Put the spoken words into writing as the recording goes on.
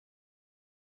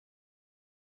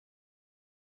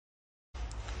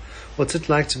What's it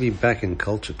like to be back in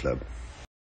Culture Club?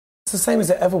 It's the same as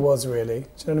it ever was, really. Do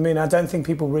you know what I mean? I don't think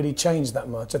people really change that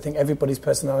much. I think everybody's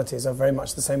personalities are very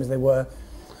much the same as they were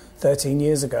 13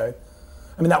 years ago.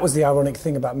 I mean, that was the ironic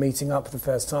thing about meeting up for the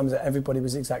first time, is that everybody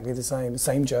was exactly the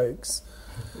same jokes,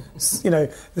 you know,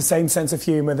 the same sense of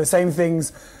humour, the same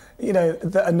things, you know,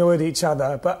 that annoyed each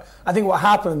other. But I think what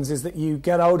happens is that you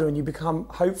get older and you become,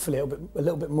 hopefully, a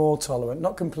little bit more tolerant,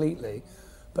 not completely,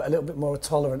 but a little bit more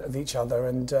tolerant of each other,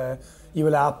 and you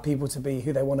allow people to be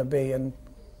who they want to be and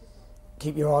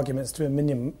keep your arguments to a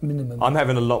minimum. I'm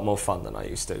having a lot more fun than I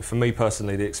used to. For me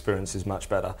personally, the experience is much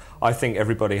better. I think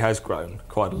everybody has grown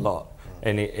quite a lot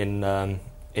in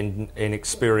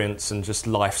experience and just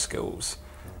life skills,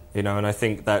 you know. And I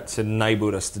think that's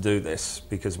enabled us to do this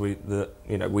because we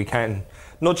can,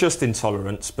 not just in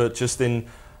tolerance, but just in.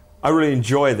 I really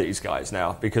enjoy these guys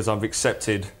now because I've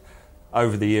accepted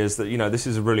over the years that, you know, this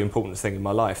is a really important thing in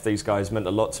my life. These guys meant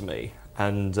a lot to me,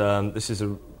 and this is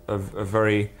a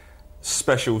very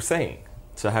special thing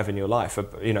to have in your life,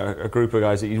 a group of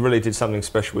guys that you really did something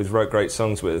special with, wrote great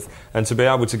songs with, and to be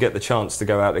able to get the chance to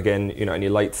go out again, you know, in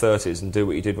your late 30s and do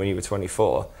what you did when you were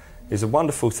 24 is a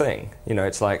wonderful thing. You know,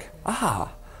 it's like, I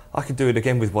could do it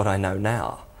again with what I know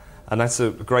now, and that's a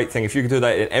great thing. If you could do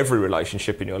that in every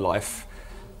relationship in your life,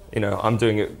 you know, I'm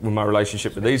doing it with my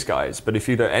relationship with these guys, but if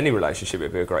you do any relationship,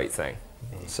 it'd be a great thing.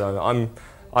 So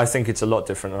I think it's a lot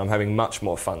different, and I'm having much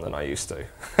more fun than I used to.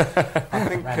 I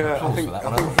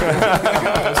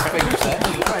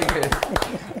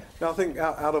think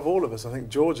out of all of us, I think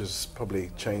George has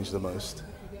probably changed the most.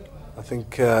 I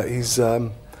think he's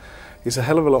a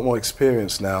hell of a lot more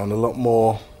experienced now and a lot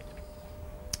more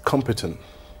competent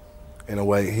in a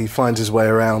way. He finds his way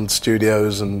around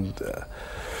studios and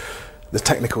the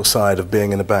technical side of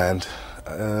being in a band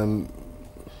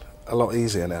a lot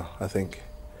easier now, I think.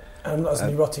 And not as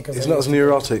neurotic as he's not as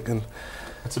neurotic, and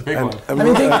that's a big one.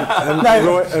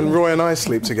 And Roy and I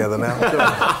sleep together now.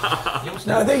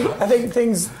 No, I think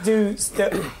things do. I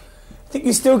think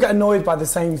you still get annoyed by the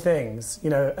same things, you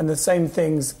know, and the same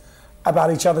things about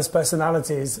each other's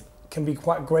personalities can be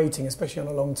quite grating, especially on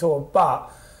a long tour. But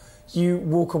you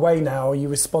walk away now, or you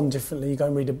respond differently. You go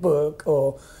and read a book,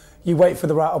 or you wait for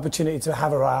the right opportunity to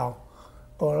have a row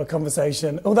or a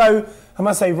conversation. Although I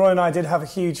must say, Roy and I did have a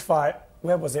huge fight.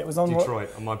 Where was it? It was on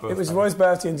Detroit, on my birthday. It was Roy's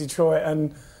birthday in Detroit,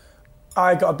 and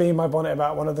I got a bee in my bonnet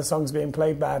about one of the songs being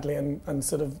played badly and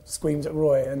sort of screamed at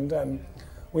Roy, and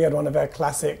we had one of our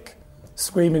classic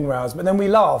screaming rows. But then we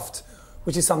laughed,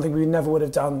 which is something we never would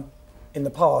have done in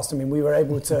the past. I mean, we were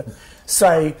able to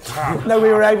say...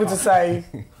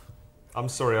 I'm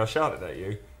sorry I shouted at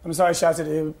you. I'm sorry I shouted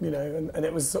at you, you know, and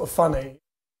it was sort of funny.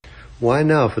 Why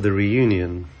now for the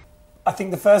reunion? I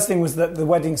think the first thing was that The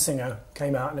Wedding Singer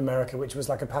came out in America, which was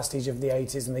like a pastiche of the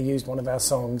 80s, and they used one of our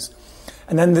songs.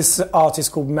 And then this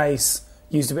artist called Mace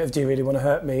used a bit of Do You Really Want to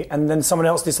Hurt Me? And then someone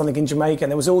else did something in Jamaica,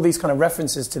 and there was all these kind of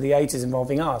references to the 80s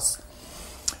involving us.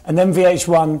 And then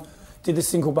VH1 did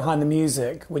this thing called Behind the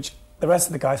Music, which the rest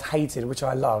of the guys hated, which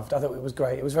I loved. I thought it was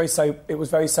great. It was very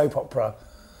soap opera.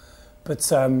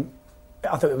 But I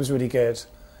thought it was really good.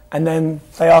 And then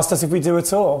they asked us if we'd do a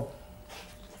tour.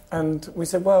 And we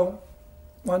said, well,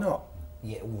 why not?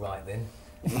 Yeah, all right then.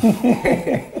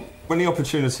 When the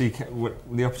opportunity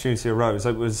arose,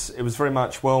 it was very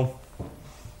much, well,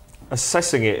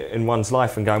 assessing it in one's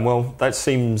life and going, well, that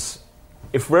seems,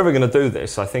 if we're ever going to do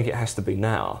this, I think it has to be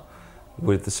now,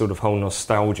 with the sort of whole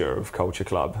nostalgia of Culture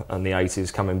Club and the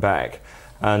 80s coming back.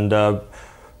 And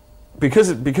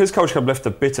because Culture Club left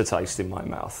a bitter taste in my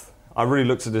mouth, I really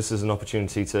looked at this as an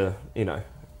opportunity to, you know,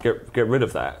 get rid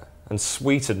of that and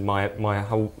sweeten my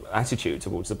whole attitude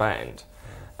towards the band.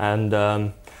 And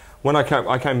when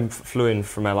I flew in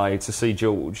from LA to see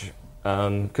George,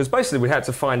 because basically we had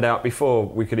to find out before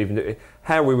we could even do it,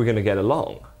 how we were going to get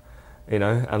along, you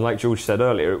know. And like George said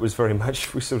earlier, it was very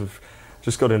much, we sort of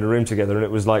just got in a room together and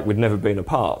it was like we'd never been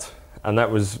apart, and that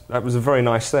was a very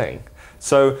nice thing.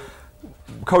 So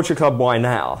Culture Club, why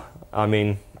now? I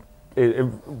mean, it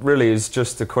really is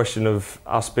just a question of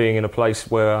us being in a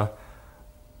place where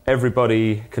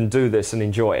everybody can do this and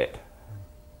enjoy it,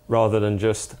 rather than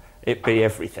just it be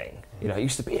everything. You know, it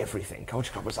used to be everything.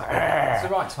 Culture Club was like... It's the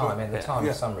right time, and the time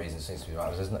for some reason seems to be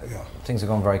right. Things have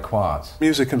gone very quiet.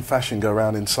 Music and fashion go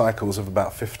around in cycles of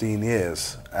about 15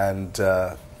 years, and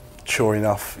sure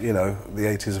enough, you know, the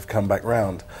 80s have come back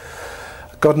round.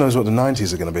 God knows what the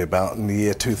 90s are going to be about in the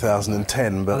year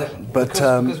 2010,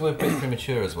 because we're a bit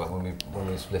premature as well when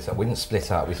we split up. We didn't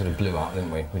split up, we sort of blew up, didn't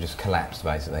we? We just collapsed,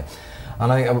 basically.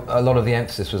 And a lot of the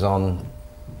emphasis was on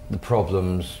the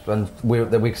problems, and we're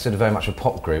considered very much a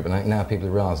pop group, and I think now people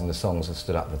are realising the songs have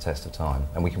stood up the test of time,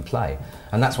 and we can play.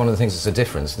 And that's one of the things that's a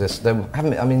difference. There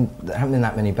haven't been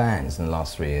that many bands in the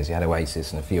last 3 years. You had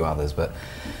Oasis and a few others, but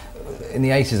in the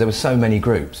 80s there were so many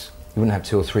groups. You wouldn't have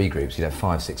 2 or 3 groups, you'd have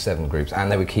 5, 6, 7 groups,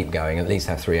 and they would keep going, at least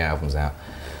have 3 albums out.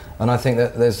 And I think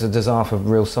that there's a desire for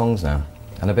real songs now,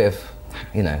 and a bit of,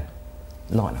 you know,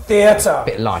 lighten up. Theatre! A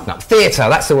bit of lighten up. Theatre,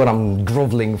 that's the word I'm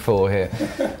grovelling for here.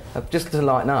 Just to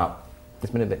lighten up.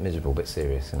 It's been a bit miserable, a bit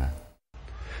serious, you know.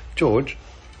 George,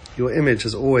 your image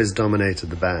has always dominated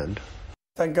the band.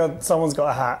 Thank God someone's got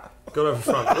a hat. Got to have a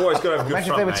front. Always got to have a good Imagine if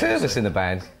front there were man, 2 of us in the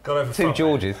band. Got to have a 2 front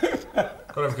Georges.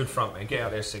 Got to have a good front man. Get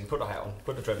out there, sing, put the hat on,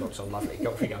 put the dreadlocks on, lovely.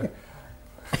 Go off you go.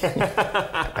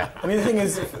 I mean, the thing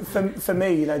is, for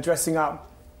me, you know, dressing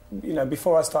up, you know,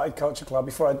 before I started Culture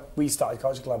Club, we started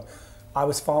Culture Club, I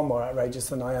was far more outrageous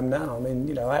than I am now. I mean,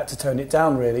 you know, I had to tone it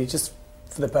down, really, just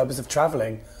for the purpose of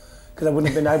travelling, because I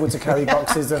wouldn't have been able to carry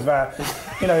boxes of,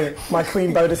 you know, my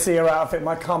Queen Boadicea outfit,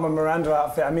 my Carmen Miranda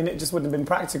outfit. I mean, it just wouldn't have been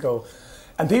practical.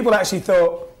 And people actually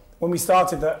thought, when we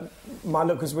started, that my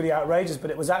look was really outrageous, but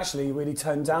it was actually a really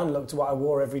toned down look to what I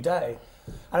wore every day.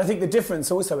 And I think the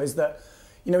difference also is that,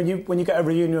 you know, when you get a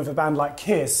reunion of a band like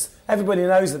Kiss, everybody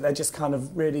knows that they're just kind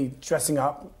of really dressing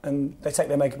up and they take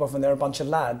their makeup off and they're a bunch of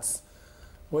lads,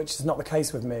 which is not the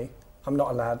case with me. I'm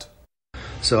not a lad.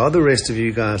 So are the rest of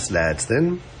you guys lads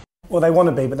then? Well, they want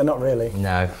to be, but they're not really.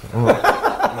 No.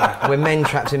 We're men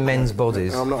trapped in men's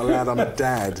bodies. I'm not a lad, I'm a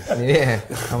dad. Yeah.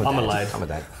 I'm a lad. I'm a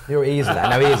dad. He is a lad.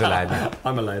 No, he is a lad now.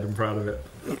 I'm a lad, I'm proud of it.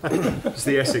 It's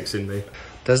the Essex in me.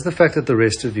 Does the fact that the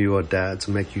rest of you are dads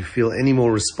make you feel any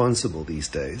more responsible these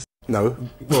days? No.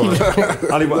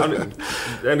 Well, only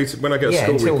when I get a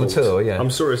school until report. the tour, yeah. I'm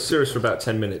serious for about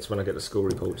 10 minutes when I get the school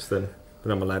reports, then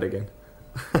I'm a lad again.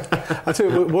 I tell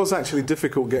you, it was actually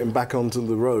difficult getting back onto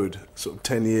the road, sort of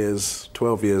 10 years,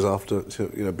 12 years after,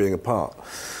 you know, being apart.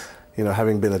 You know,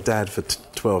 having been a dad for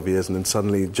 12 years and then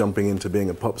suddenly jumping into being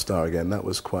a pop star again, that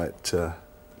was quite a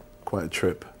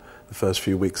trip, the first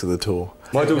few weeks of the tour.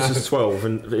 My daughter's 12,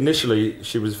 and initially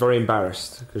she was very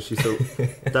embarrassed because she thought,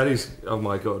 Daddy's, oh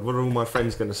my God, what are all my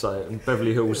friends going to say at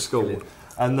Beverly Hills School?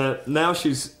 And now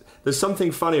there's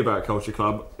something funny about Culture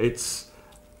Club.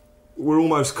 We're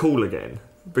almost cool again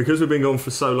because we've been gone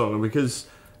for so long, and because,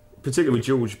 particularly with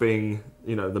George being,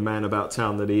 you know, the man about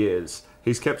town that he is,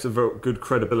 he's kept a very good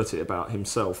credibility about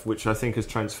himself, which I think has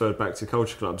transferred back to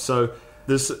Culture Club. So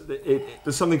there's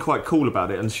something quite cool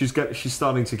about it, and she's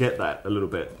starting to get that a little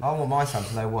bit. I want my son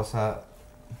to know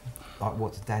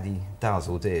what Daddy does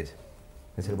or did.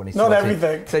 Instead of when he's Not 13.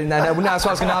 everything. So, no, that's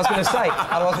what I was going to say.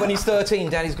 Otherwise, when he's 13,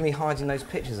 Daddy's going to be hiding those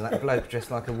pictures of that bloke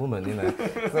dressed like a woman, you know.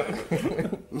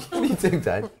 What do you do,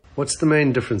 Dad? What's the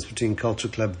main difference between Culture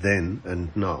Club then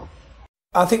and now?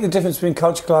 I think the difference between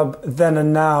Culture Club then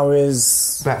and now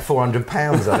is... About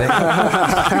 £400,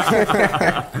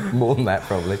 I think. More than that,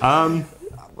 probably.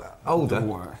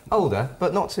 Older,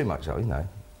 but not too much, you know.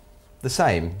 The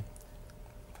same.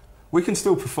 We can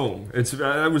still perform. It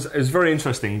was very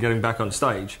interesting getting back on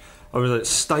stage. I was at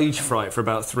stage fright for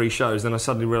about 3 shows, then I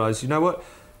suddenly realised, you know what?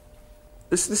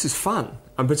 This is fun.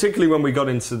 And particularly when we got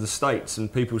into the States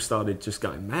and people started just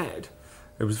going mad.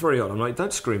 It was very odd. I'm like,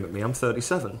 don't scream at me, I'm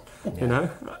 37, you know?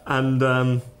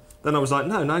 And then I was like,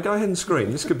 no, go ahead and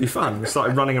scream. This could be fun. We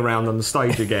started running around on the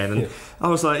stage again, and I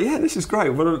was like, yeah, this is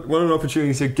great. What an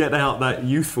opportunity to get out that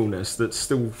youthfulness that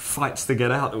still fights to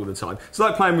get out all the time. It's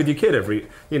like playing with your kid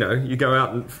you go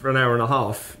out and for an hour and a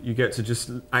half, you get to just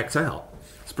act out.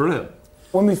 It's brilliant.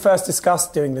 When we first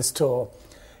discussed doing this tour,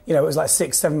 you know, it was like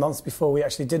 6-7 months before we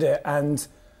actually did it, and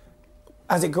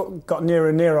as it got nearer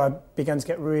and nearer, I began to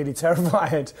get really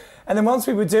terrified. And then once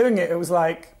we were doing it, it was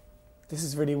like, this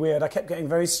is really weird. I kept getting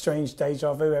very strange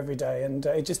deja vu every day, and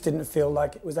it just didn't feel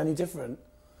like it was any different.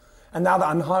 And now that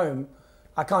I'm home,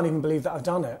 I can't even believe that I've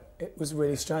done it. It was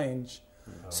really strange.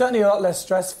 Certainly a lot less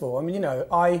stressful. I mean, you know,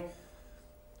 I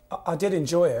did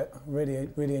enjoy it, really,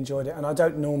 really enjoyed it, and I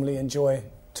don't normally enjoy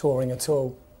touring at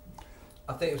all.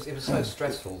 I think it was so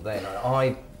stressful then.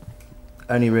 I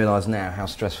only realise now how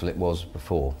stressful it was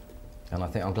before. And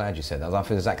I'm glad you said that. I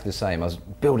feel exactly the same. I was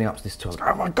building up to this tour. I was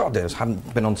like, oh my God, I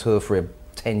haven't been on tour for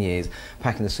 10 years,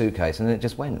 packing the suitcase, and then it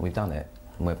just went. We've done it,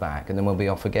 and we're back, and then we'll be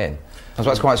off again. That's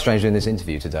why it's quite strange doing this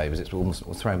interview today, because it's almost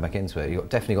thrown back into it. You've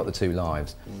definitely got the 2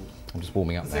 lives. I'm just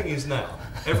warming up now. The thing is now,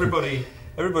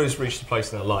 everybody's reached a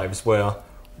place in their lives where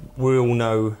we all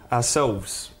know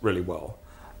ourselves really well.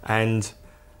 And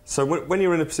so when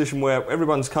you're in a position where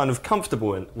everyone's kind of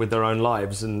comfortable with their own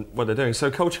lives and what they're doing, so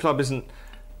Culture Club isn't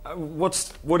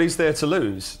what is there to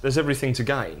lose? There's everything to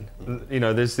gain. You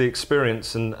know, there's the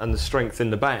experience and the strength in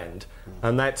the band,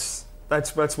 and that's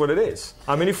what it is.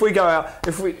 I mean, if we go out,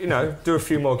 if we do a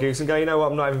few more gigs and go, you know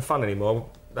what, I'm not having fun anymore.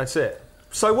 That's it.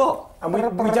 So what? And we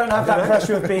don't have that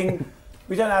pressure of being.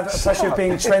 We don't have that pressure of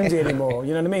being trendy anymore.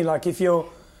 You know what I mean? Like if you're,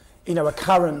 a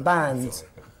current band,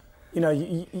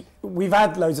 we've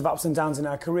had loads of ups and downs in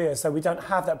our career, so we don't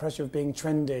have that pressure of being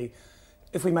trendy.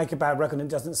 If we make a bad record and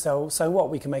it doesn't sell, so what?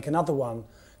 We can make another one.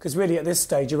 Because really at this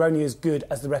stage, you're only as good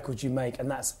as the record you make,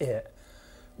 and that's it.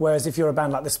 Whereas if you're a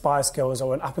band like the Spice Girls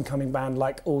or an up-and-coming band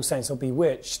like All Saints or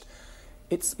Bewitched,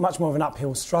 it's much more of an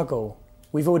uphill struggle.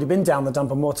 We've already been down the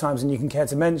dumper more times than you can care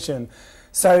to mention.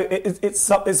 So it's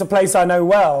a place I know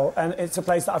well, and it's a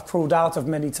place that I've crawled out of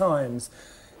many times.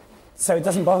 So it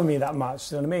doesn't bother me that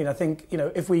much, you know what I mean? I think,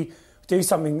 if we do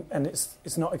something and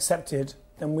it's not accepted,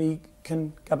 then we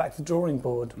can go back to the drawing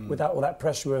board without all that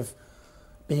pressure of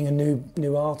being a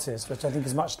new artist, which I think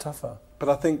is much tougher. But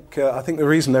I think the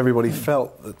reason everybody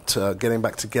felt that getting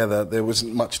back together, there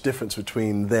wasn't much difference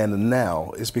between then and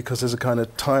now, is because there's a kind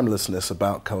of timelessness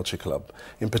about Culture Club,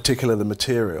 in particular the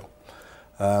material.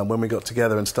 When we got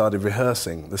together and started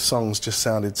rehearsing, the songs just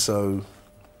sounded so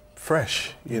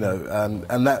fresh,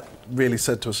 and that really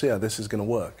said to us, yeah, this is going to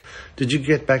work. Did you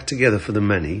get back together for the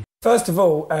money? First of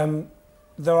all,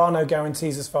 there are no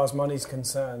guarantees as far as money's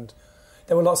concerned.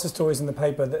 There were lots of stories in the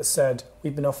paper that said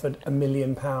we've been offered £1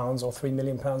 million or £3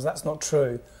 million. That's not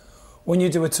true. When you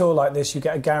do a tour like this, you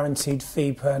get a guaranteed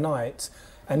fee per night,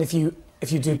 and if you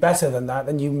do better than that,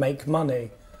 then you make money.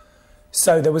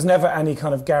 So there was never any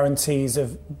kind of guarantees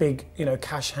of big,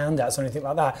 cash handouts or anything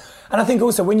like that. And I think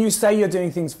also when you say you're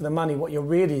doing things for the money, what you're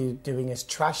really doing is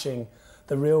trashing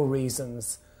the real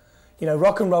reasons.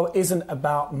 Rock and roll isn't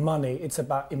about money, it's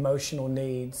about emotional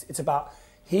needs, it's about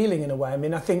healing in a way. I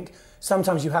mean, I think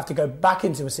sometimes you have to go back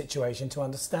into a situation to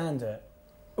understand it.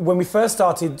 When we first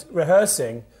started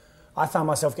rehearsing, I found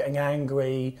myself getting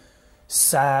angry,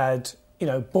 sad,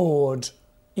 bored,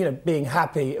 being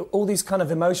happy, all these kind of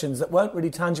emotions that weren't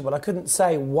really tangible. I couldn't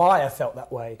say why I felt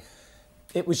that way.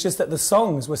 It was just that the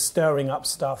songs were stirring up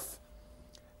stuff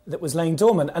that was laying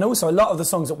dormant. And also a lot of the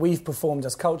songs that we've performed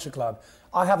as Culture Club,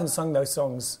 I haven't sung those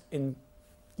songs in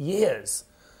years.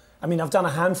 I mean, I've done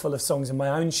a handful of songs in my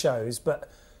own shows, but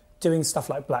doing stuff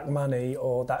like Black Money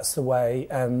or That's the Way,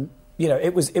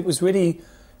 it was really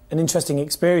an interesting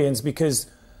experience because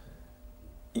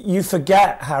you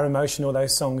forget how emotional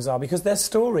those songs are because they're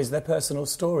stories, they're personal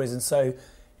stories, and so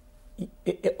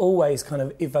it always kind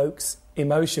of evokes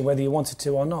emotion, whether you want it to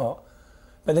or not.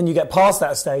 But then you get past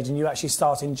that stage and you actually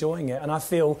start enjoying it. And I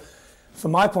feel,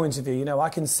 from my point of view, I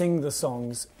can sing the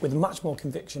songs with much more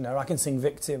conviction now. I can sing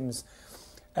Victims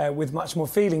with much more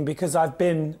feeling because I've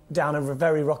been down a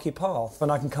very rocky path,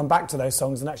 and I can come back to those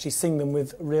songs and actually sing them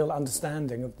with real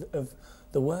understanding of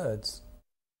the words.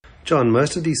 John,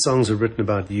 most of these songs are written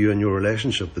about you and your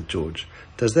relationship with George.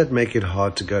 Does that make it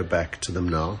hard to go back to them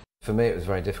now? For me, it was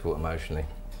very difficult emotionally,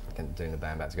 doing the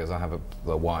band back together. I have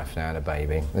a wife now and a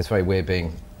baby. It's very weird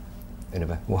being in a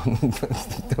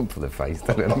don't pull the face,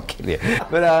 don't let me kill you.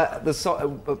 But I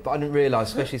didn't realise,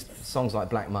 especially songs like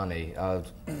Black Money, I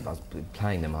was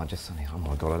playing them, I just thought, oh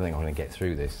my God, I think I'm going to get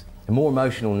through this. They're more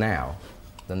emotional now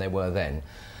than they were then.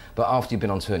 But after you've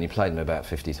been on tour and you played them about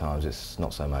 50 times, it's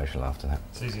not so emotional after that.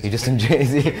 You just enjoy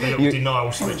the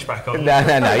denial switch back on. No.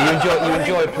 You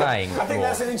enjoy playing. I think more.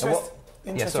 that's an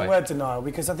interesting word, denial,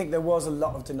 because I think there was a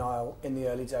lot of denial in the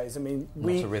early days. I mean,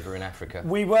 not a river in Africa.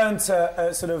 We weren't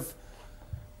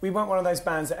we weren't one of those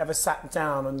bands that ever sat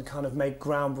down and kind of made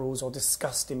ground rules or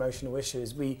discussed emotional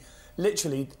issues. We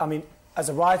literally, I mean, as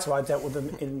a writer, I dealt with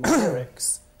them in my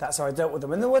lyrics. That's how I dealt with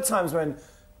them. And there were times when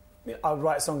I would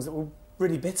write songs that were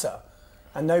really bitter,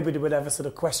 and nobody would ever sort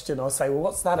of question or say, well,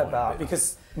 what's that about?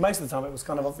 Because most of the time it was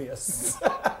kind of obvious.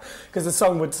 Because the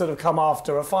song would sort of come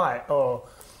after a fight or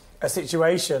a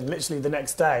situation. Literally the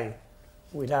next day,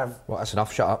 we'd have... Well, that's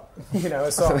enough, shut up.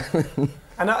 A song.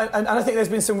 And I think there's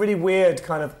been some really weird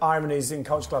kind of ironies in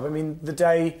Culture Club. I mean, the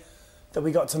day that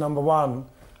we got to #1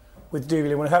 with Do You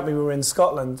Really Want to Help Me, we were in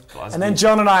Scotland. And then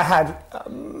John and I had a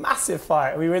massive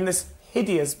fight. We were in this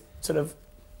hideous sort of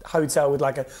hotel with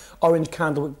like an orange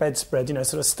candlewick bedspread,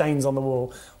 sort of stains on the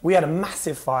wall. We had a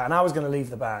massive fight and I was going to leave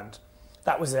the band.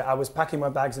 That was it. I was packing my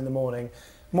bags in the morning.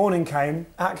 Morning came,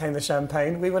 out came the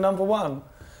champagne, we were #1.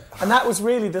 And that was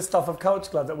really the stuff of Culture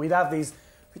Club, that we'd have these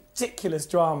ridiculous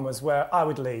dramas where I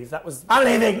would leave. That was, I'm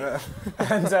leaving!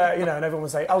 And, and everyone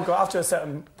would say, oh God, after a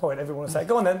certain point, everyone would say,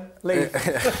 go on then, leave.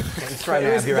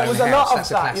 There was a lot of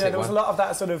that, there was a lot of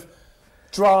that sort of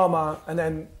drama, and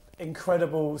then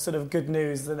incredible sort of good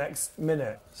news the next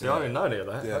minute. See, I didn't know any of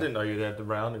that. Yeah. I didn't know you had the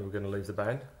round and you were going to leave the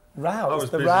band. I Rows, was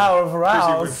the busy- row of rows.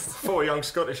 Busy with 4 young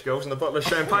Scottish girls and a bottle of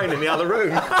champagne in the other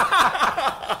room.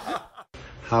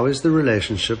 How is the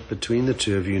relationship between the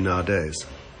two of you nowadays?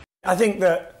 I think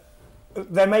that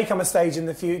there may come a stage in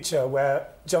the future where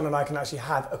John and I can actually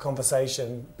have a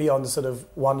conversation beyond the sort of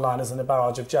one-liners and a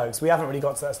barrage of jokes. We haven't really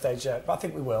got to that stage yet, but I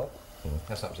think we will.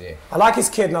 That's up to you. I like his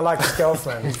kid and I like his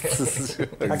girlfriend.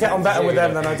 I get on better with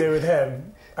them than I do with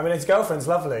him. I mean, his girlfriend's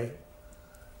lovely.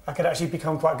 I could actually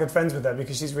become quite good friends with her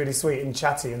because she's really sweet and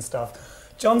chatty and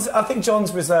stuff. I think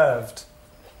John's reserved.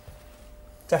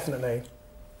 Definitely.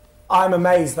 I'm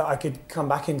amazed that I could come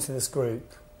back into this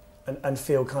group and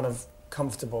feel kind of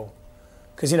comfortable.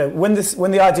 Because, you know, when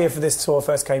the idea for this tour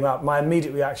first came up, my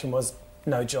immediate reaction was,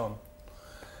 no, John.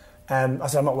 I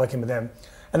said, I'm not working with him.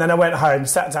 And then I went home,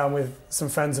 sat down with some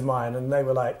friends of mine, and they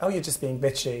were like, oh, you're just being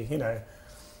bitchy, you know.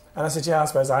 And I said, yeah, I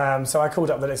suppose I am. So I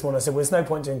called up the next morning and I said, well, there's no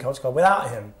point doing Culture Club without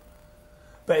him.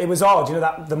 But it was odd, you know,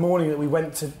 that the morning that we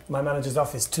went to my manager's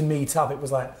office to meet up, it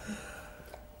was like,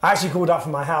 I actually called up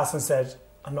from my house and said,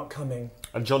 I'm not coming.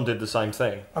 And John did the same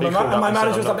thing. And my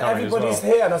manager was like, everybody's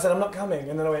here. And I said, I'm not coming.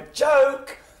 And then I went,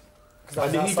 joke!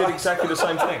 And he did exactly the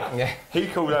same thing. Yeah. He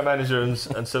called our manager and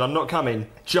said, I'm not coming,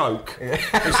 joke.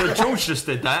 And so George just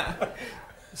did that.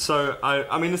 So,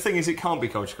 I mean, the thing is, it can't be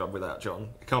Culture Club without John.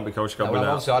 It can't be Culture Club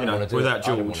obviously I didn't want to do without it.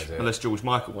 I didn't want George, to do it. unless George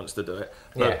Michael wants to do it.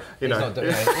 But, Yeah, you know. he's not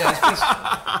doing it.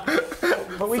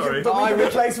 But we Sorry. can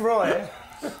replace Roy.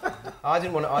 I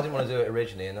didn't want to do it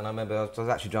originally, and then I remember I was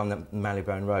actually driving that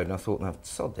Marylebone Road, and I thought, no,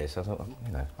 sod this. I thought,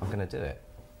 you know, I'm going to do it.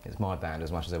 It's my band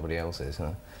as much as everybody else's. You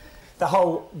know? The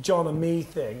whole John and me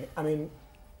thing, I mean,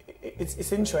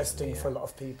 it's interesting for a lot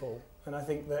of people, and I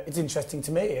think that it's interesting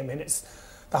to me. I mean, it's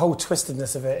the whole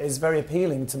twistedness of it is very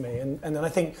appealing to me, and then I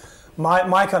think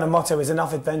my kind of motto is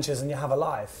enough adventures and you have a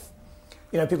life.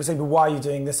 You know, people say, well, why are you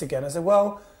doing this again? I said,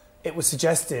 well, it was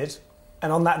suggested,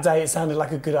 and on that day it sounded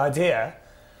like a good idea.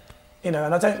 You know,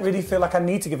 and I don't really feel like I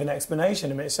need to give an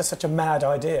explanation. I mean, it's just such a mad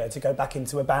idea to go back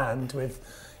into a band with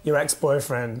your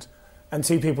ex-boyfriend and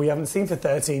two people you haven't seen for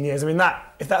 13 years. I mean,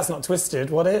 if that's not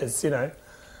twisted, what is, you know?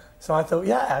 So I thought,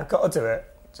 yeah, I've got to do it,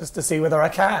 just to see whether I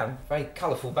can. Very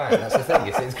colourful band, that's the thing.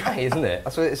 It's great, isn't it?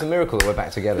 It's a miracle that we're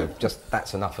back together. Just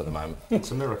that's enough at the moment.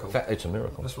 It's a miracle. It's a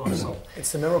miracle. That's what I saw.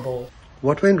 It's a miracle.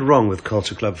 What went wrong with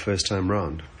Culture Club first time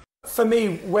round? For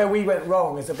me, where we went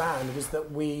wrong as a band was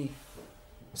that we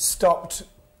stopped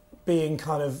being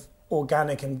kind of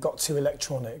organic and got too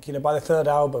electronic. You know, by the third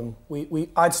album,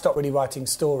 I'd stopped really writing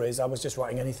stories. I was just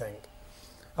writing anything.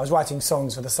 I was writing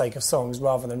songs for the sake of songs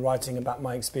rather than writing about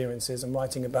my experiences and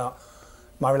writing about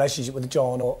my relationship with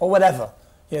John or whatever.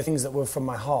 You know, things that were from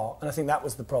my heart. And I think that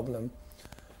was the problem.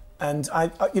 And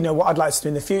you know, what I'd like to do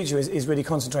in the future is really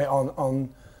concentrate on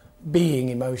being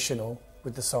emotional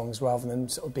with the songs rather than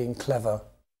sort of being clever.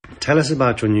 Tell us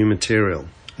about your new material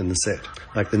in the set,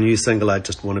 like the new single, I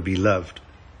Just Want to Be Loved.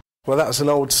 Well, that was an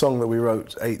old song that we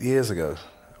wrote 8 years ago.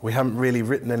 We haven't really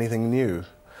written anything new.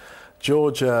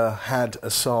 George had a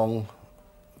song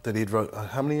that he'd wrote,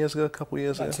 how many years ago? A couple of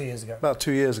years ago? About 2 years ago. About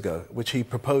 2 years ago, which he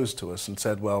proposed to us and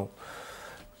said, well,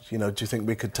 you know, do you think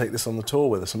we could take this on the tour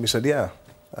with us? And we said, yeah.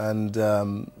 And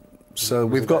so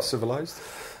we've got... civilised?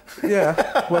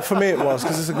 Yeah, well, for me it was,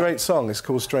 because it's a great song. It's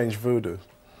called Strange Voodoo.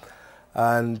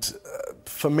 And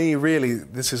for me, really,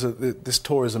 this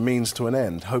tour is a means to an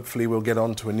end. Hopefully we'll get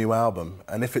on to a new album.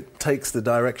 And if it takes the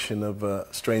direction of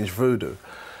Strange Voodoo,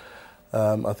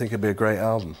 I think it'd be a great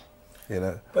album, you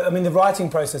know. But, I mean, the writing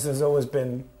process has always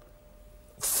been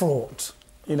fraught,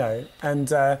 you know,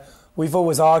 and we've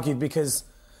always argued because,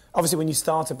 obviously, when you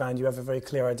start a band, you have a very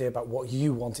clear idea about what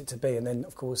you want it to be, and then,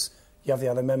 of course, you have the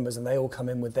other members, and they all come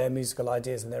in with their musical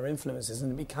ideas and their influences,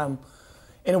 and it become...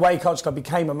 In a way, Culture Club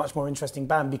became a much more interesting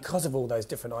band because of all those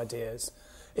different ideas.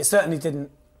 It certainly didn't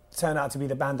turn out to be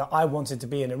the band that I wanted to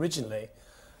be in originally,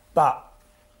 but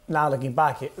now looking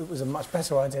back, it was a much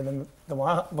better idea than the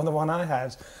one I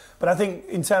had. But I think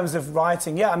in terms of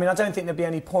writing, yeah, I mean, I don't think there'd be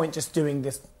any point just doing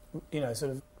this, you know,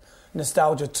 sort of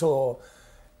nostalgia tour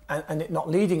and it not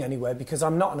leading anywhere because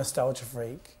I'm not a nostalgia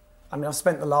freak. I mean, I've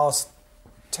spent the last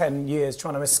 10 years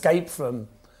trying to escape from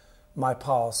my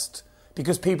past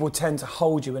because people tend to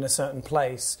hold you in a certain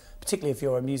place, particularly if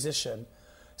you're a musician.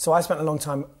 So I spent a long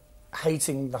time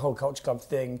hating the whole Culture Club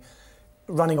thing,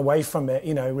 running away from it,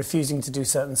 you know, refusing to do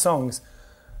certain songs.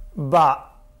 But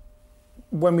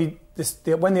when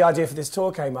the idea for this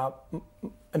tour came up,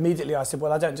 immediately I said,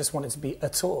 well, I don't just want it to be a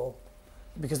tour,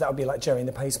 because that would be like Jerry and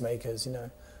the Pacemakers, you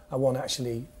know. I want to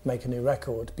actually make a new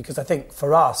record, because I think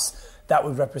for us, that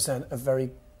would represent a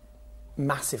very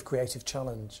massive creative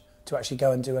challenge to actually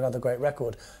go and do another great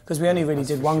record, because we only really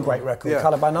did one great record,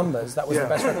 Colour by Numbers. That was the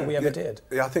best record we ever did.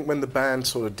 Yeah, I think when the band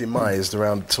sort of demised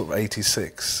around sort of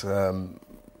 86,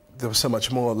 there was so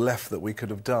much more left that we could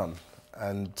have done,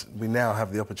 and we now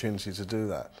have the opportunity to do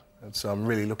that. And so I'm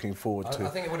really looking forward to. I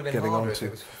think it would have been harder if it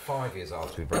was 5 years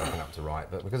after we'd broken up to write,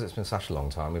 but because it's been such a long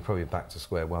time, we're probably back to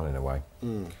square one in a way.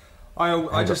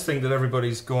 I just think that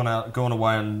everybody's gone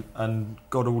away and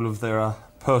got all of their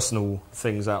personal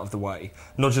things out of the way,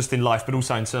 not just in life but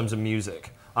also in terms of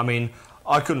music. I mean,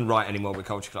 I couldn't write anymore with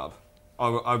Culture Club.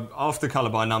 After Colour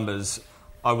by Numbers,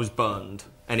 I was burned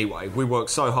anyway. We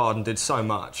worked so hard and did so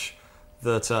much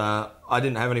that I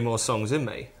didn't have any more songs in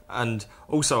me. And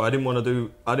also, I didn't want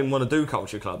to do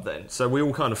Culture Club then. So we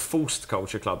all kind of forced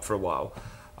Culture Club for a while.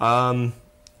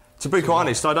 To be quite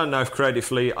honest, I don't know if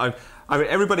creatively. I mean,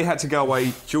 everybody had to go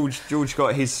away. George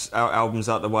got his albums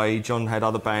out the way. John had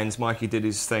other bands. Mikey did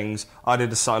his things. I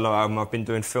did a solo album. I've been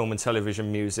doing film and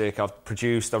television music. I've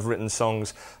produced. I've written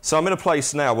songs. So I'm in a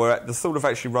place now where the thought of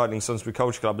actually writing songs with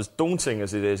Culture Club, as daunting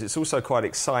as it is, it's also quite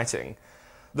exciting.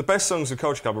 The best songs with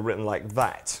Culture Club are written like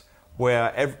that,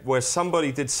 where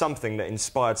somebody did something that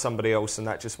inspired somebody else and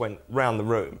that just went round the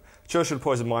room. Church of the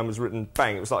Poison Mind was written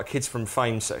bang. It was like a Kids from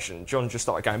Fame session. John just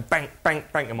started going bang, bang,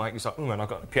 bang, and Mike was like, oh, and I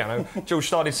got the piano. George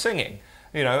started singing,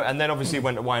 you know, and then obviously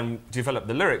went away and developed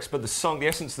the lyrics, but the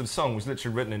essence of the song was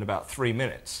literally written in about 3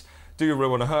 minutes. Do You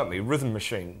Really Want to Hurt Me? Rhythm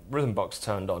machine, rhythm box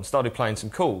turned on, started playing some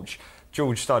chords.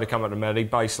 George started coming up with a melody,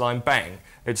 bass line, bang,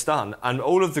 it's done. And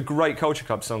all of the great Culture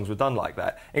Club songs were done like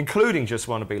that, including Just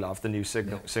Wanna Be Loved, the new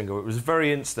single. It was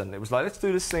very instant. It was like, let's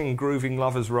do this thing, grooving,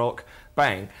 lovers rock,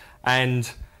 bang. And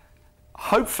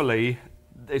hopefully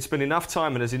it's been enough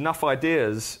time and there's enough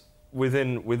ideas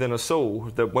within us all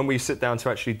that when we sit down to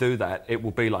actually do that, it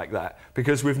will be like that.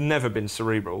 Because we've never been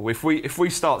cerebral. If we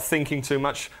start thinking too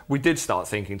much, we did start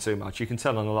thinking too much. You can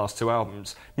tell on the last 2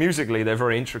 albums. Musically, they're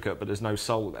very intricate, but there's no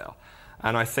soul there.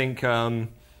 And I think, you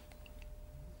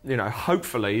know,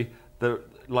 hopefully,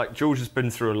 like George has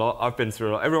been through a lot, I've been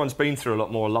through a lot, everyone's been through a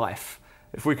lot more life.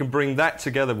 If we can bring that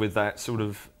together with that sort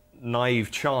of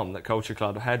naive charm that Culture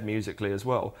Club had musically as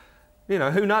well, you know,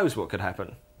 who knows what could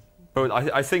happen. But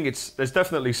I think there's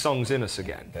definitely songs in us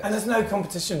again. And there's no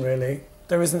competition, really.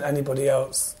 There isn't anybody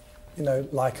else, you know,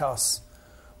 like us.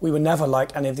 We were never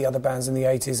like any of the other bands in the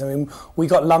 80s. I mean, we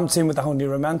got lumped in with the whole New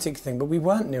Romantic thing, but we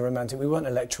weren't New Romantic, we weren't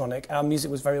electronic. Our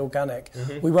music was very organic.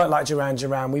 We weren't like Duran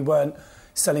Duran, we weren't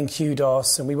selling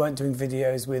kudos, and we weren't doing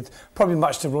videos with, probably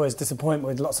much to Roy's disappointment,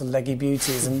 with lots of leggy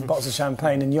beauties and bottles of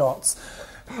champagne and yachts.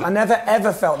 I never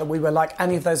ever felt that we were like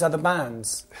any of those other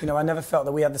bands. You know, I never felt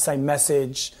that we had the same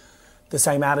message, the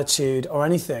same attitude or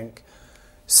anything.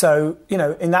 So, you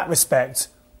know, in that respect,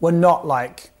 we're not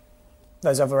like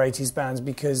those other 80s bands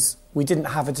because we didn't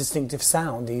have a distinctive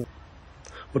sound either.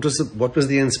 What was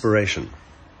the inspiration?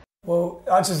 Well,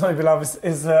 I Just Want to Be Loved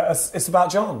it's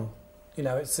about John. You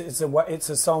know, it's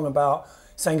a song about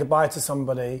saying goodbye to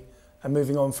somebody and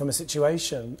moving on from a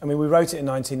situation. I mean, we wrote it in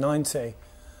 1990,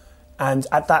 and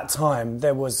at that time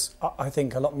there was, I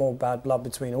think, a lot more bad blood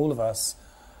between all of us.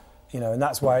 You know, and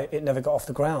that's why it never got off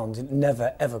the ground. It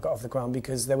never ever got off the ground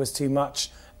because there was too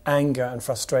much anger and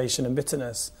frustration and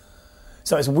bitterness.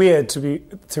 So it's weird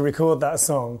to record that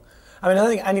song. I mean, I don't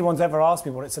think anyone's ever asked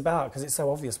me what it's about because it's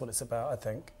so obvious what it's about, I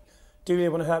think. Do You Really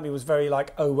Want to Hurt Me was very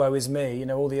like, oh, woe is me. You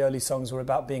know, all the early songs were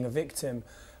about being a victim.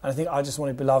 And I think I Just Want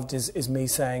to Be Loved is me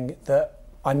saying that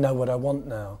I know what I want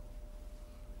now.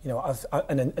 You know,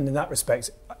 and in that respect,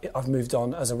 I've moved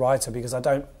on as a writer because I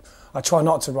try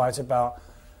not to write about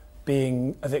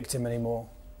being a victim anymore.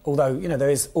 Although, you know,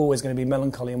 there is always going to be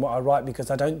melancholy in what I write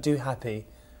because I don't do happy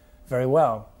very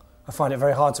well. I find it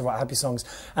very hard to write happy songs.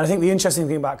 And I think the interesting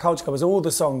thing about Culture Club was all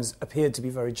the songs appeared to be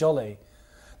very jolly.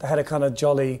 They had a kind of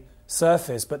jolly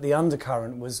surface, but the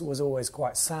undercurrent was always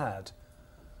quite sad,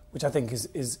 which I think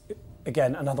is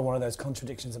again, another one of those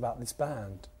contradictions about this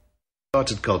band.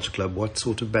 Started Culture Club, what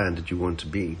sort of band did you want to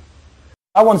be?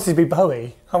 I wanted to be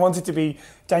Bowie. I wanted to be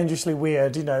dangerously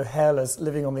weird, you know, hairless,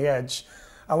 living on the edge.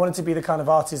 I wanted to be the kind of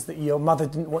artist that your mother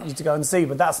didn't want you to go and see,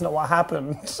 but that's not what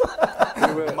happened.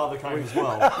 Your mother came as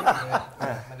well.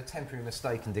 Made a temporary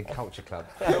mistake and did Culture Club.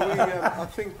 I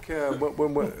think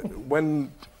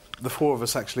when the four of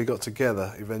us actually got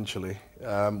together eventually,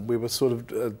 we were sort of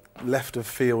a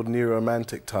left-of-field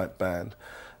neo-romantic type band.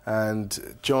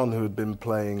 And John, who had been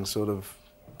playing sort of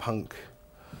punk,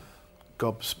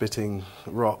 gob-spitting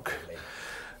rock,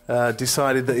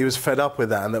 decided that he was fed up with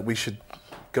that and that we should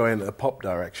go in a pop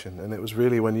direction. And it was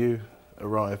really when you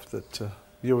arrived that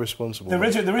You're responsible. The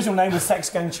original name was Sex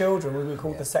Gang Children. We were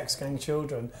called the Sex Gang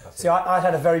Children. See, I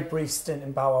had a very brief stint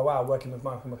in Bow Wow Wow working with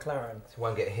Michael McLaren. So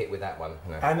won't get hit with that one.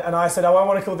 No. And I said, I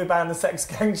want to call the band the Sex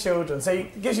Gang Children. So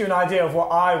it gives you an idea of what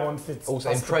I wanted.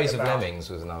 Also, In Praise of Lemmings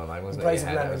was another name, wasn't it? Praise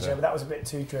of Lemmings, yeah, but that was a bit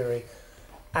too dreary.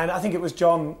 And I think it was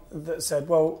John that said,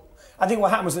 well, I think what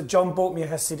happened was that John bought me a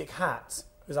Hasidic hat,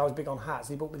 because I was big on hats.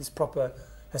 He bought me this proper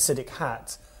Hasidic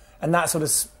hat. And that sort of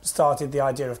started the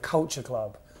idea of Culture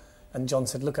Club. And John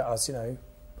said, look at us, you know,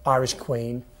 Irish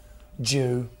Queen,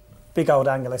 Jew, big old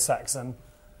Anglo-Saxon,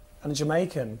 and a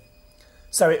Jamaican.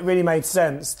 So it really made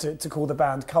sense to call the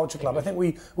band Culture Club. I think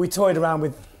we toyed around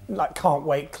with, like, Can't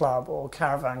Wait Club or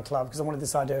Caravan Club, because I wanted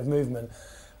this idea of movement.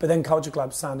 But then Culture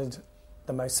Club sounded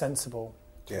the most sensible.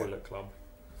 Toilet Club.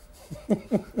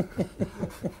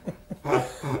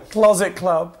 Closet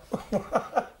Club.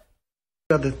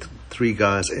 Did the three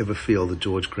guys ever feel that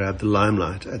George grabbed the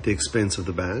limelight at the expense of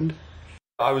the band?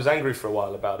 I was angry for a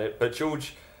while about it, but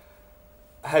George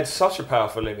had such a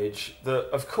powerful image that,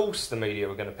 of course, the media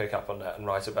were going to pick up on that and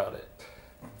write about it.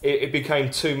 It became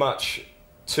too much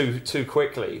too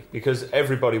quickly, because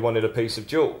everybody wanted a piece of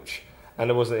George, and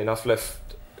there wasn't enough left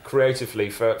creatively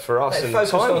for us. It and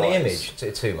focused on the time-wise.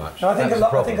 image too much. No, I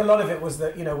think a lot of it was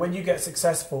that, you know, when you get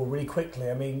successful really quickly,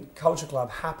 I mean, Culture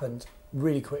Club happened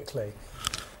really quickly.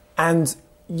 And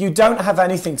you don't have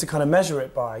anything to kind of measure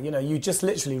it by, you know, you just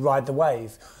literally ride the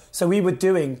wave. So we were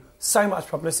doing so much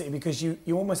publicity because you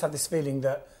almost have this feeling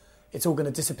that it's all going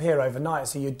to disappear overnight,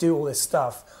 so you do all this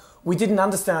stuff. We didn't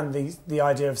understand the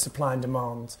idea of supply and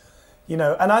demand, you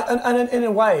know, and in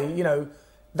a way, you know,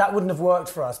 that wouldn't have worked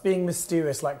for us. Being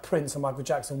mysterious like Prince or Michael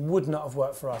Jackson would not have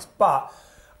worked for us. But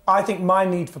I think my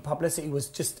need for publicity was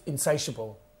just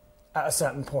insatiable at a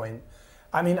certain point.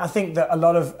 I mean, I think that a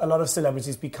lot of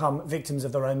celebrities become victims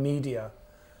of their own media.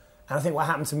 And I think what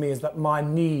happened to me is that my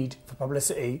need for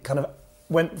publicity kind of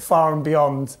went far and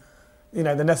beyond, you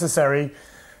know, the necessary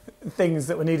things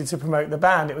that were needed to promote the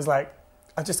band. It was like,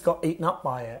 I just got eaten up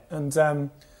by it. And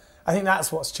I think that's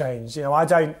what's changed. You know, I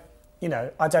don't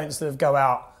sort of go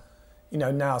out, you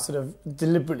know, now sort of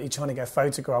deliberately trying to get a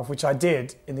photograph, which I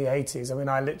did in the 80s. I mean,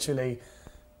 I literally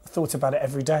thought about it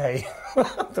every day. I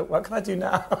thought, what can I do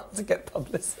now to get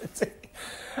publicity?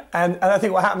 And I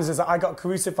think what happens is that I got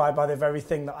crucified by the very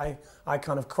thing that I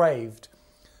kind of craved.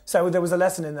 So there was a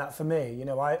lesson in that for me. You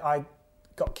know, I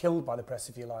got killed by the press,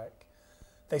 if you like.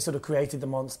 They sort of created the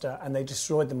monster and they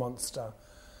destroyed the monster.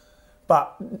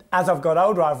 But as I've got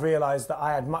older, I've realised that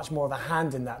I had much more of a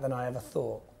hand in that than I ever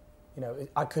thought. You know,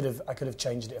 I could have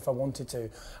changed it if I wanted to.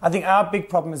 I think our big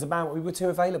problem as a band, we were too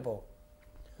available.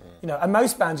 You know, and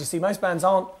most bands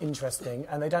aren't interesting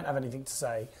and they don't have anything to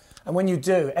say. And when you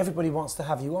do, everybody wants to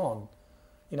have you on,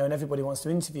 you know, and everybody wants to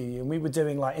interview you. And we were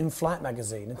doing, like, In-Flight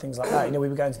magazine and things like that. You know, we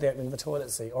were going to the opening of a toilet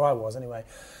seat, or I was anyway.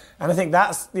 And I think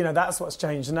that's what's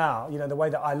changed now. You know, the way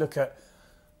that I look at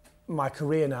my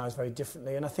career now is very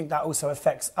differently. And I think that also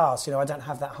affects us. You know, I don't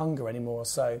have that hunger anymore,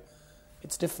 so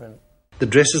it's different. The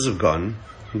dresses have gone,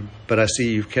 but I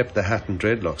see you've kept the hat and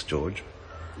dreadlocks, George.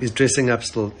 Is dressing up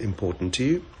still important to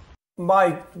you?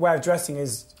 My way of dressing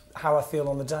is how I feel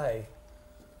on the day.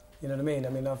 You know what I mean? I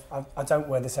mean, I don't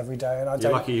wear this every day, and I don't.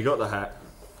 You're lucky you got the hat.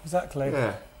 Exactly.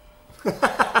 Yeah.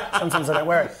 Sometimes I don't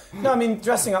wear it. No, I mean,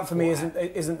 dressing up for me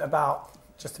isn't about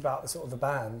just about the sort of the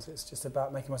band. It's just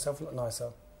about making myself look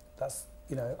nicer. That's,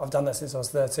 you know, I've done that since I was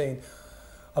 13.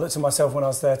 I looked at myself when I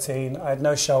was 13. I had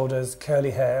no shoulders,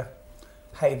 curly hair,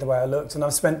 hated the way I looked, and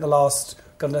I've spent the last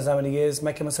God knows how many years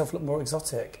making myself look more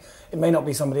exotic. It may not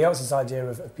be somebody else's idea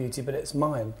of beauty, but it's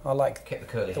mine. I like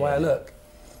the way I look.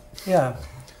 Yeah.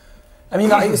 I mean,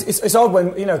 like, it's odd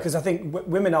when, you know, because I think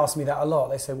women ask me that a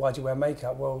lot. They say, why do you wear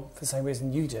makeup? Well, for the same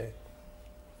reason you do.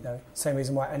 You know, same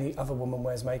reason why any other woman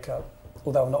wears makeup,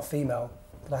 although I'm not female,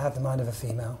 but I have the mind of a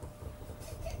female.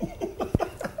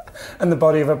 And the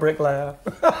body of a bricklayer.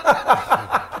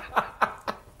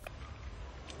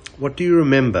 What do you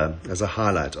remember as a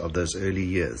highlight of those early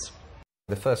years?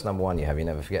 The first number one you have, you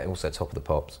never forget. Also, Top of the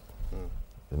Pops.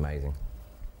 It's amazing.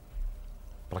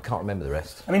 But I can't remember the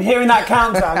rest. I mean, hearing that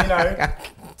countdown, you know,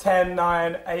 10,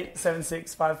 9, 8, 7,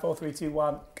 6, 5, 4, 3, 2,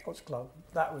 1, Culture Club.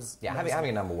 That was having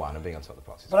a number one and being on Top of the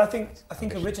Pops. But I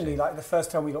think originally, like, the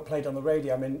first time we got played on the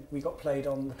radio, I mean, we got played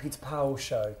on the Peter Powell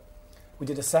show. We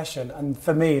did a session, and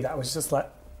for me, that was just like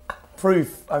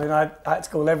proof. I mean, I had to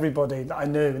call everybody that I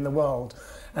knew in the world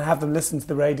and have them listen to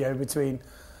the radio between,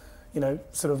 you know,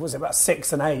 sort of, was it about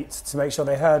 6 and 8 to make sure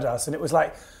they heard us. And it was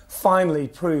like finally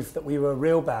proof that we were a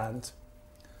real band,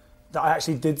 that I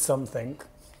actually did something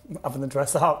other than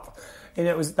dress up. And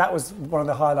that was one of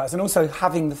the highlights. And also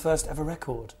having the first ever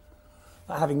record.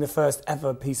 like having the first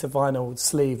ever piece of vinyl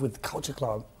sleeve with the Culture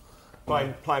Club.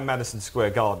 Playing Madison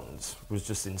Square Gardens was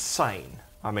just insane.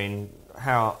 I mean,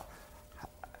 how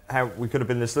we could have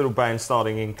been this little band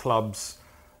starting in clubs,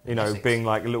 you know, Essex. being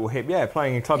like a little hip,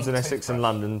 playing in clubs in Essex and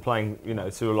London, playing, you know,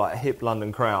 to like a hip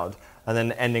London crowd, and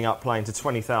then ending up playing to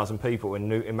 20,000 people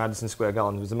in Madison Square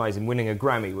Garden was amazing. Winning a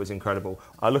Grammy was incredible.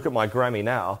 I look at my Grammy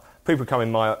now, people come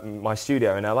in my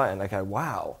studio in LA and they go,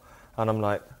 wow, and I'm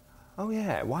like, oh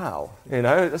yeah, wow, you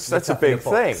know, that's a big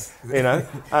thing, you know,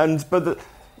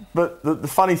 But the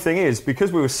funny thing is,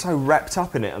 because we were so wrapped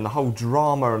up in it and the whole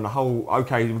drama and the whole,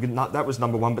 that was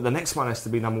number one, but the next one has to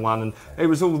be number one, and it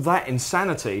was all that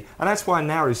insanity. And that's why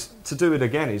now to do it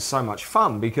again is so much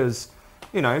fun, because,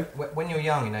 you know... When you're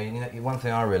young, you know, one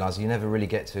thing I realise, you never really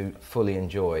get to fully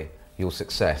enjoy your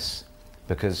success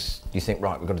because you think,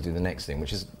 right, we've got to do the next thing,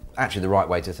 which is actually the right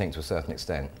way to think to a certain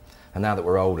extent. And now that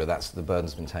we're older, the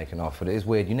burden's been taken off. But it is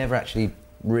weird, you never actually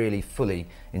really fully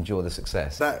enjoy the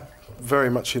success. That very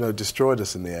much, you know, destroyed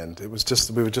us in the end. It was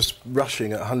just, we were just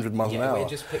rushing at 100 miles an hour. It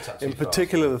just picked up too in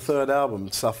particular, the third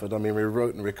album suffered. I mean, we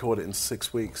wrote and recorded it in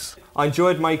 6 weeks. I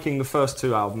enjoyed making the first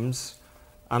two albums,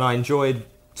 and I enjoyed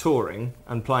touring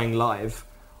and playing live.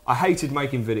 I hated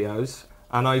making videos,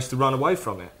 and I used to run away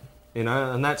from it. You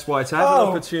know, and that's why to have an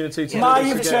opportunity to Now do this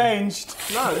you've again. changed.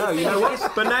 No, you know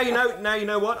what? But now you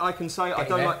know what? I can say I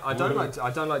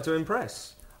don't like doing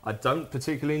press. I don't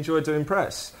particularly enjoy doing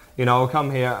press. You know, I'll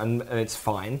come here and it's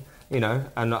fine, you know,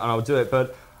 and I'll do it.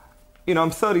 But, you know,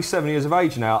 I'm 37 years of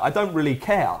age now. I don't really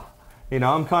care. You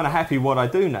know, I'm kind of happy what I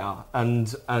do now.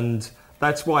 And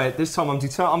that's why at this time I'm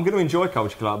determined. I'm going to enjoy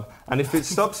Culture Club. And if it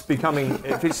stops becoming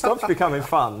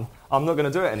fun, I'm not going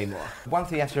to do it anymore. One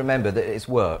thing you have to remember, that it's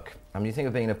work. I mean, you think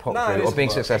of being a pop group or being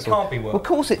work. successful. It can't be work. Well, of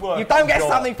course, you don't get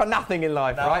something for nothing in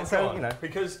life, right? So, you know.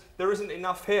 Because there isn't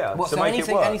enough here to So make it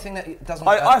work. anything that doesn't...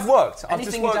 I've worked. I've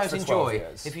Anything just worked you don't for 12 enjoy,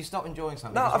 years. if you stop enjoying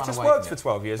something, No, I've just worked for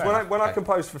 12 years. When I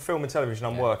compose for film and television,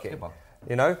 I'm working. good one.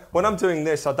 You know, when I'm doing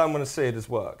this, I don't want to see it as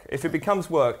work. If it becomes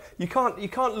work, you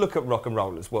can't look at rock and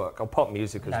roll as work or pop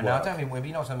music as work. No, I don't mean,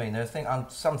 you know what I mean. There are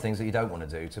some things that you don't want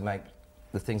to do to make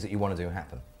the things that you want to do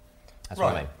happen. That's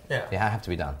what I mean. Yeah. They have to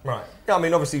be done. Right. Yeah, I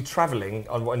mean, obviously, travelling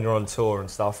when you're on tour and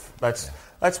stuff, that's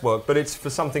work, but it's for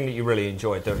something that you really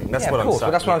enjoy doing. That's what I'm saying.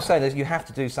 But that's what I'm saying, is you have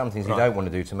to do some things you don't want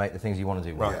to do to make the things you want to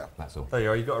do work. Right. That's all. There you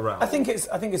are, you got around. I think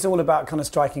it's all about kind of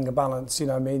striking a balance. You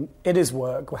know, I mean, it is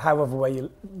work. Whatever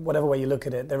way you look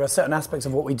at it, there are certain aspects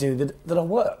of what we do that are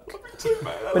work.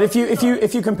 But if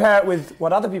you compare it with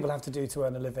what other people have to do to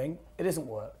earn a living, it isn't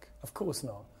work. Of course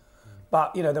not.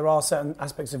 But you know, there are certain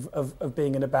aspects of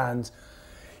being in a band.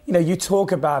 You know, you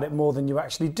talk about it more than you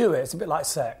actually do it. It's a bit like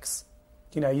sex.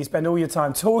 You know, you spend all your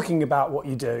time talking about what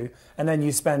you do, and then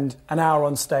you spend an hour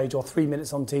on stage or 3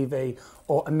 minutes on TV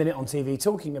or a minute on TV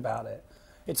talking about it.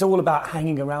 It's all about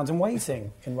hanging around and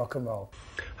waiting in rock and roll.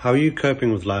 How are you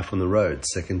coping with life on the road,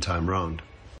 second time round?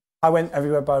 I went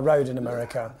everywhere by road in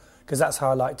America because that's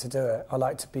how I like to do it. I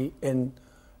like to be in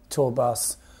tour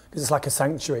bus because it's like a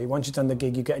sanctuary. Once you've done the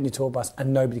gig, you get in your tour bus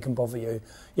and nobody can bother you.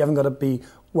 You haven't got to be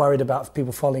worried about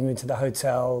people following you into the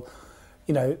hotel.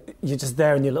 You know, you're just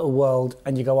there in your little world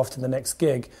and you go off to the next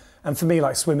gig. And for me,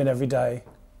 like, swimming every day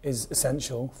is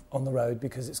essential on the road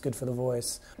because it's good for the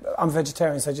voice. I'm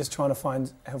vegetarian, so just trying to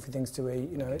find healthy things to eat.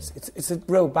 You know, it's a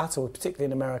real battle, particularly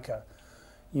in America.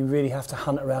 You really have to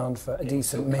hunt around for a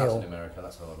decent meal. In America,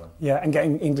 that's horrible. Yeah, and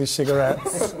getting English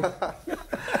cigarettes.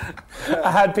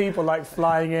 I had people like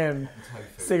flying in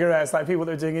cigarettes, like people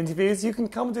that were doing interviews. You can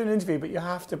come and do an interview, but you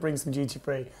have to bring some duty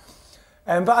free.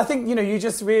 But I think, you know, you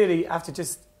just really have to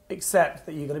just accept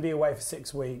that you're going to be away for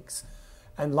 6 weeks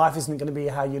and life isn't going to be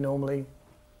how you normally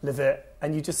live it,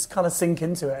 and you just kind of sink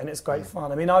into it, and it's great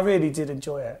fun. I mean, I really did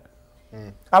enjoy it.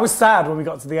 I was sad when we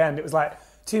got to the end. It was like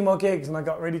 2 more gigs and I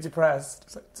got really depressed.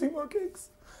 It's like 2 more gigs.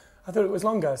 I thought it was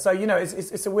longer. So, you know,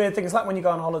 it's a weird thing. It's like when you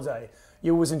go on holiday.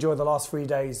 You always enjoy the last 3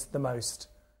 days the most.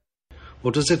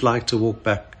 What is it like to walk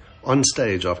back on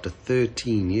stage after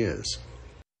 13 years?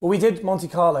 Well, we did Monte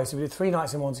Carlo, so we did 3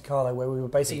 nights in Monte Carlo where we were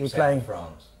basically playing...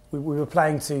 France. We were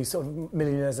playing to sort of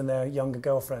millionaires and their younger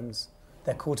girlfriends,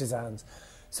 their courtesans.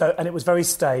 So, and it was very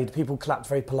staid. People clapped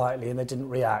very politely and they didn't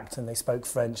react and they spoke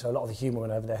French, so a lot of the humour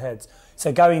went over their heads.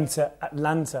 So going to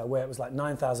Atlanta, where it was like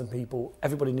 9,000 people,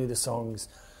 everybody knew the songs.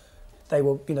 They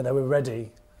were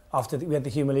ready. We had the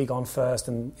Humour League on first,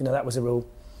 and you know that was a real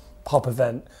pop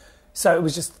event. So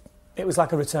it was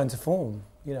like a return to form.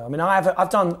 You know, I mean, I've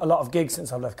done a lot of gigs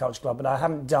since I've left Culture Club, but I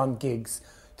haven't done gigs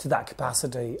to that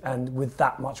capacity and with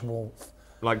that much warmth.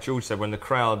 Like George said, when the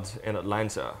crowd in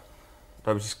Atlanta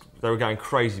they were going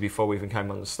crazy before we even came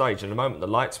on the stage. And the moment the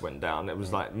lights went down, it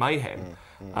was like mayhem.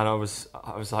 And I was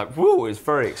like, whoa, it's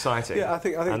very exciting. Yeah, I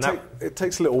think it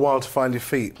takes a little while to find your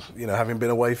feet, you know, having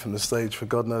been away from the stage for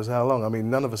God knows how long. I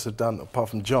mean, none of us have done, apart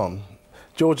from John.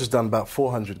 George has done about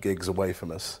 400 gigs away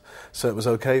from us, so it was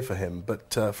okay for him.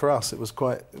 But for us, it was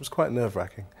quite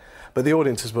nerve-wracking. But the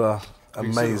audiences were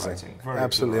amazing,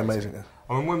 absolutely amazing.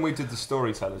 I mean, when we did the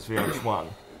Storytellers VH1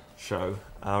 show,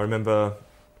 I remember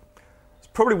it's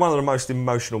probably one of the most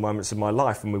emotional moments of my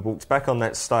life when we walked back on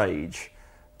that stage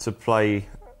to play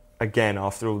again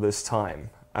after all this time,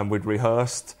 and we'd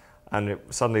rehearsed, and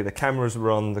suddenly the cameras were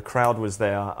on, the crowd was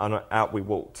there, and out we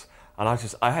walked. And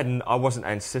I wasn't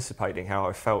anticipating how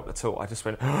I felt at all. I just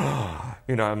went,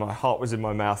 you know, my heart was in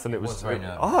my mouth, and it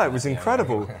was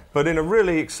incredible. Yeah. But in a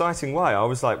really exciting way. I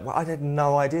was like, well, I had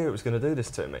no idea it was going to do this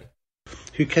to me.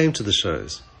 Who came to the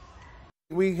shows?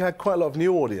 We had quite a lot of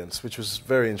new audience, which was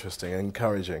very interesting and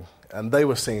encouraging. And they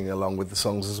were singing along with the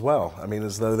songs as well. I mean,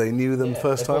 as though they knew them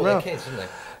first time round. Kids, didn't they?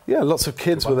 Yeah, lots of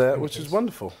kids were there, which was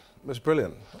wonderful. It was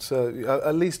brilliant. So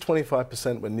at least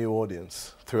 25% were new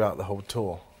audience throughout the whole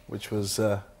tour, which was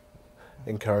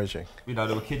encouraging. You know,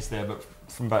 there were kids there, but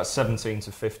from about 17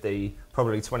 to 50,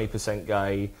 probably 20%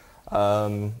 gay.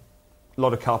 A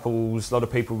lot of couples, a lot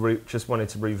of people just wanted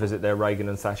to revisit their Reagan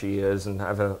and Thatcher years and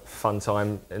have a fun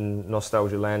time in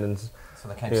nostalgia land and so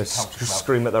they came to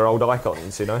scream at their old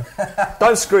icons, you know.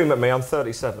 Don't scream at me, I'm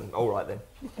 37. All right then.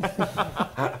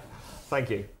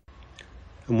 Thank you.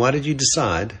 And why did you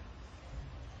decide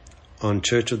on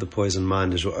Church of the Poison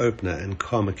Mind as your opener and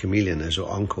Karma Chameleon as your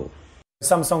encore?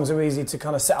 Some songs are easy to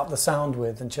kind of set up the sound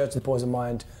with, and Church of the Poison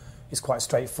Mind is quite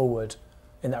straightforward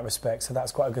in that respect, so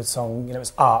that's quite a good song. You know,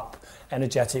 it's up,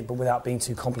 energetic, but without being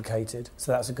too complicated,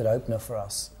 so that's a good opener for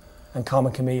us. And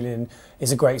Karma Chameleon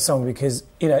is a great song because,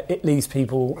 you know, it leaves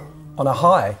people on a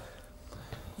high.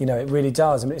 You know, it really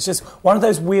does. I mean, it's just one of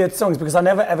those weird songs because I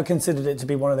never ever considered it to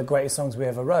be one of the greatest songs we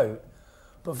ever wrote.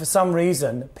 But for some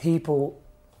reason, people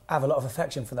have a lot of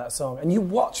affection for that song. And you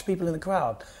watch people in the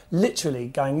crowd literally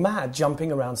going mad,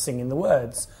 jumping around singing the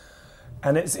words.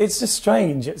 And it's just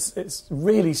strange. It's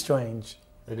really strange.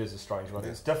 It is a strange one.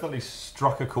 It's definitely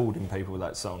struck a chord in people with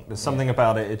that song. There's something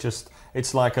about it.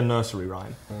 It's like a nursery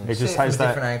rhyme. It just has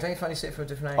that. Don't you find you see it for a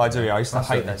different angle? I do. I used to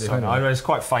hate that song. I mean, it's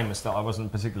quite famous that I wasn't a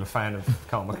particular fan of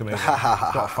Karma Chameleon.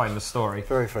 It's quite a famous story.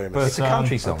 Very famous. But, it's a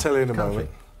country song. I'll tell you in a moment.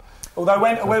 Although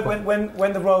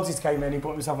when the royalties came in, he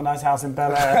bought himself a nice house in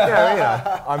Bel Air.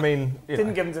 yeah. I mean,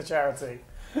 didn't give him to charity.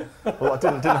 Well, I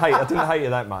didn't hate you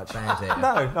that much.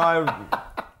 No.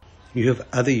 You have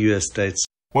other US states.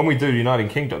 When we do United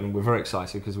Kingdom, we're very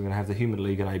excited because we're going to have the Human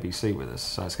League and ABC with us,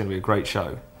 so it's going to be a great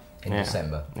show. In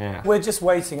December. Yeah. We're just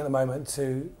waiting at the moment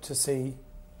to see.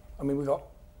 I mean,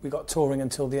 we got touring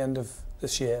until the end of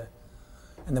this year,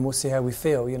 and then we'll see how we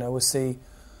feel. You know, we'll see.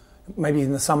 Maybe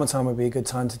in the summertime would be a good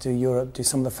time to do Europe, do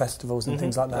some of the festivals and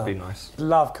things like that. That'd be nice.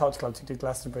 Love Culture Club to do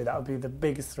Glastonbury. That would be the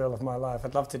biggest thrill of my life.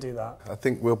 I'd love to do that. I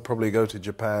think we'll probably go to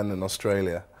Japan and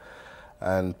Australia,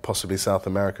 and possibly South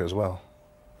America as well.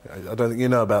 I don't think you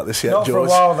know about this yet, Not George.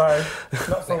 for a while, though.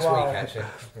 Not for a Next while. week, actually.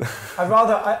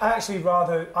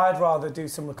 I'd rather do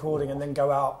some recording and then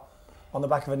go out on the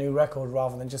back of a new record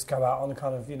rather than just go out on a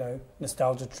kind of, you know,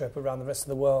 nostalgia trip around the rest of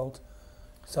the world.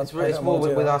 So it's more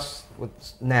with us.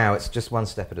 Now, it's just one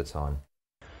step at a time.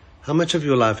 How much of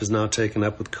your life is now taken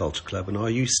up with Culture Club, and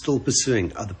are you still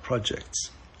pursuing other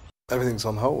projects? Everything's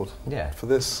on hold. Yeah. For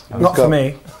this. Not for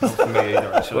me. Not for me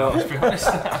either, actually. Let's be honest.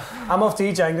 I'm off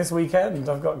DJing this weekend.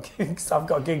 I've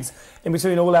got gigs in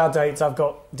between all our dates. I've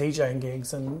got DJing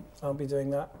gigs, and I'll be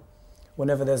doing that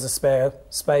whenever there's a spare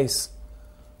space.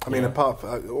 I mean, apart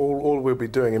from, all we'll be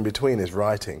doing in between is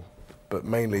writing, but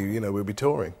mainly, you know, we'll be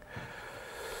touring.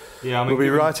 Yeah, I mean, we'll be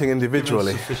writing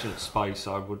individually. Given sufficient space,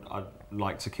 I'd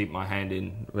like to keep my hand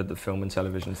in with the film and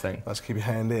television thing. Let's keep your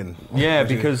hand in. Yeah,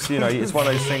 because, you know, it's one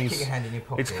of those things. Keep your hand in your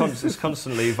pocket. It's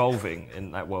constantly evolving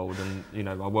in that world, and, you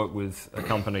know, I work with a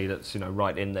company that's, you know,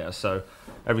 right in there. So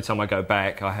every time I go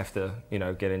back, I have to, you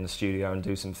know, get in the studio and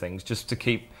do some things just to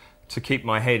keep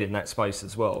my head in that space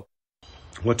as well.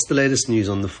 What's the latest news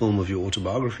on the film of your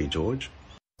autobiography, George?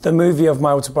 The movie of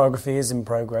my autobiography is in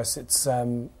progress. It's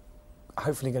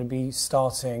hopefully going to be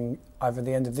starting either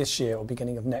the end of this year or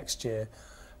beginning of next year.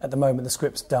 At the moment, the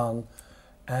script's done,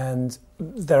 and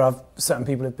there are certain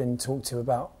people who've been talked to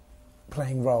about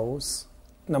playing roles.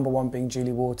 Number one being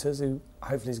Julie Waters, who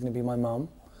hopefully is going to be my mum.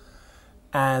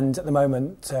 And at the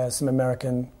moment, some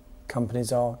American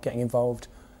companies are getting involved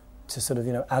to sort of,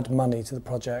 you know, add money to the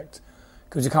project,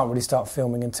 because you can't really start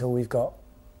filming until we've got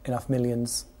enough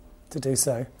millions to do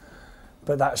so.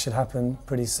 But that should happen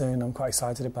pretty soon. I'm quite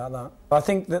excited about that. I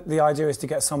think that the idea is to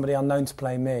get somebody unknown to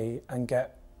play me and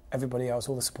get everybody else,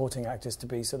 all the supporting actors, to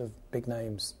be sort of big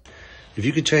names. If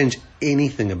you could change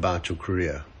anything about your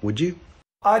career, would you?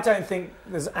 I don't think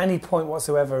there's any point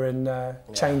whatsoever in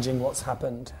changing what's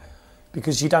happened,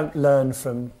 because you don't learn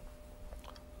from,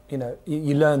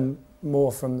 you learn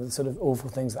more from the sort of awful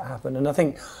things that happen. And I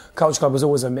think Culture Club was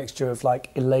always a mixture of like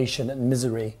elation and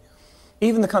misery.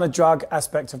 Even the kind of drug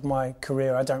aspect of my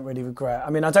career, I don't really regret.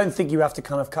 I mean, I don't think you have to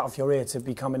kind of cut off your ear to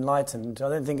become enlightened. I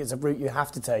don't think it's a route you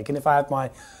have to take. And if I had my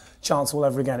chance all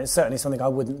over again, it's certainly something I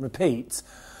wouldn't repeat.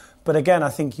 But again, I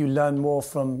think you learn more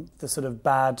from the sort of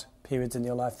bad periods in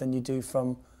your life than you do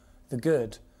from the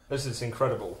good. This is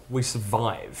incredible. We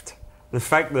survived. The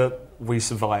fact that we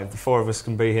survived, the four of us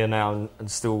can be here now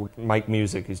and still make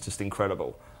music is just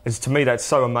incredible. To me, that's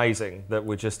so amazing that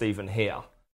we're just even here.